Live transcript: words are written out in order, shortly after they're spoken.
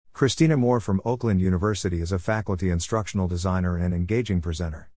Christina Moore from Oakland University is a faculty instructional designer and an engaging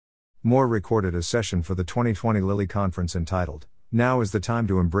presenter. Moore recorded a session for the 2020 Lilly Conference entitled, "Now is the Time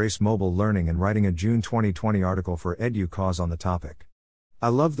to Embrace Mobile Learning," and writing a June 2020 article for EduCause on the topic. I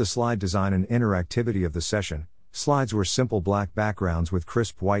loved the slide design and interactivity of the session. Slides were simple black backgrounds with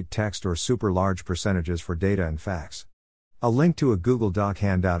crisp white text or super large percentages for data and facts. A link to a Google Doc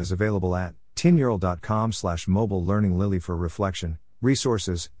handout is available at tinyurl.com/mobile-learning-lilly for reflection,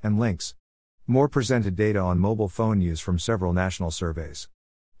 resources, and links. Moore presented data on mobile phone use from several national surveys.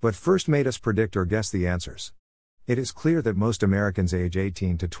 But first made us predict or guess the answers. It is clear that most Americans age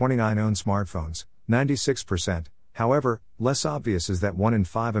 18 to 29 own smartphones, 96%. However, less obvious is that 1 in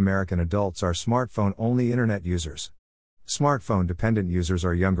 5 American adults are smartphone-only internet users. Smartphone-dependent users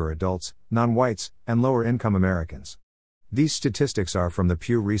are younger adults, non-whites, and lower-income Americans. These statistics are from the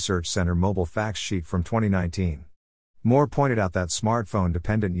Pew Research Center Mobile Facts Sheet from 2019. Moore pointed out that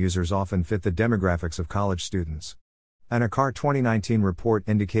smartphone-dependent users often fit the demographics of college students. An ACAR 2019 report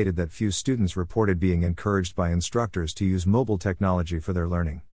indicated that few students reported being encouraged by instructors to use mobile technology for their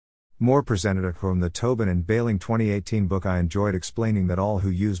learning. Moore presented it from the Tobin and Bailing 2018 book. I enjoyed explaining that all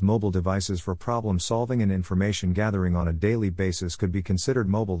who use mobile devices for problem solving and information gathering on a daily basis could be considered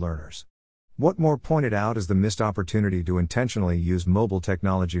mobile learners. What Moore pointed out is the missed opportunity to intentionally use mobile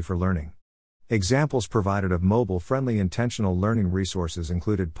technology for learning. Examples provided of mobile-friendly intentional learning resources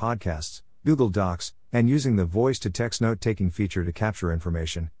included podcasts, Google Docs, and using the voice-to-text note-taking feature to capture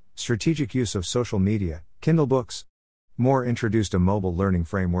information, strategic use of social media, Kindle books. Moore introduced a mobile learning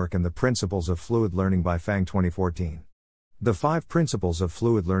framework and the principles of fluid learning by Fang 2014. The 5 principles of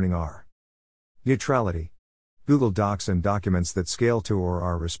fluid learning are: neutrality, Google Docs and documents that scale to or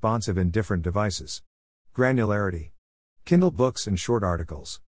are responsive in different devices; granularity, Kindle books and short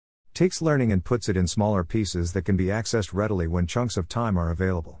articles; takes learning and puts it in smaller pieces that can be accessed readily when chunks of time are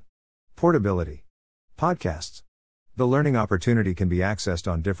available; portability, podcasts, the learning opportunity can be accessed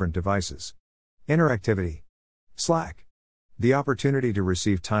on different devices; interactivity, Slack, the opportunity to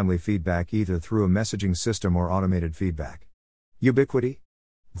receive timely feedback either through a messaging system or automated feedback; ubiquity,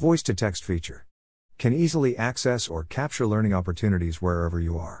 voice-to-text feature, can easily access or capture learning opportunities wherever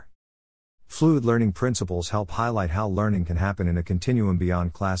you are. Fluid learning principles help highlight how learning can happen in a continuum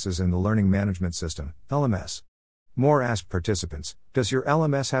beyond classes in the Learning Management System, LMS. Moore asked participants, "Does your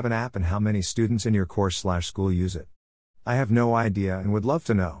LMS have an app and how many students in your course/school use it?" "I have no idea and would love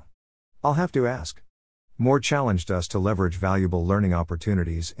to know. I'll have to ask." Moore challenged us to leverage valuable learning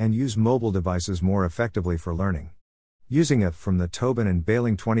opportunities and use mobile devices more effectively for learning. Using it from the Tobin and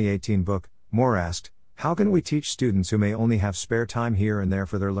Bailing 2018 book, Moore asked, "How can we teach students who may only have spare time here and there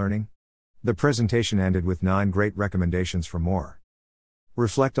for their learning?" The presentation ended with 9 great recommendations from Moore.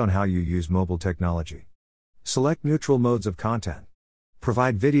 Reflect on how you use mobile technology. Select neutral modes of content.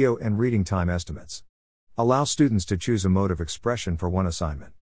 Provide video and reading time estimates. Allow students to choose a mode of expression for one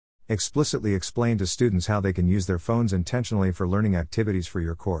assignment. Explicitly explain to students how they can use their phones intentionally for learning activities for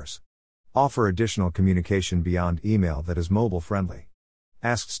your course. Offer additional communication beyond email that is mobile friendly.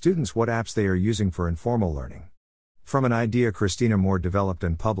 Ask students what apps they are using for informal learning. From an idea Christina Moore developed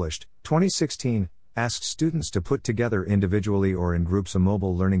and published, 2016, ask students to put together individually or in groups a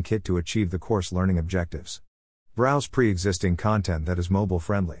mobile learning kit to achieve the course learning objectives. Browse pre-existing content that is mobile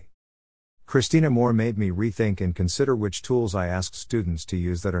friendly. Christina Moore made me rethink and consider which tools I asked students to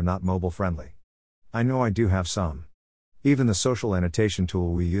use that are not mobile friendly. I know I do have some. Even the social annotation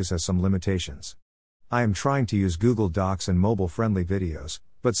tool we use has some limitations. I am trying to use Google Docs and mobile-friendly videos,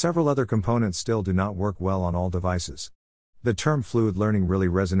 but several other components still do not work well on all devices. The term fluid learning really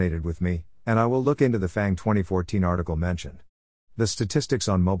resonated with me, and I will look into the Fang 2014 article mentioned. The statistics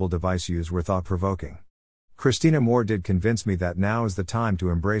on mobile device use were thought-provoking. Christina Moore did convince me that now is the time to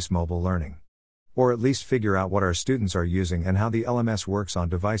embrace mobile learning. Or at least figure out what our students are using and how the LMS works on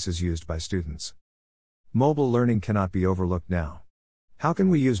devices used by students. Mobile learning cannot be overlooked now. How can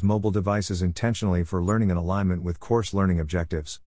we use mobile devices intentionally for learning in alignment with course learning objectives?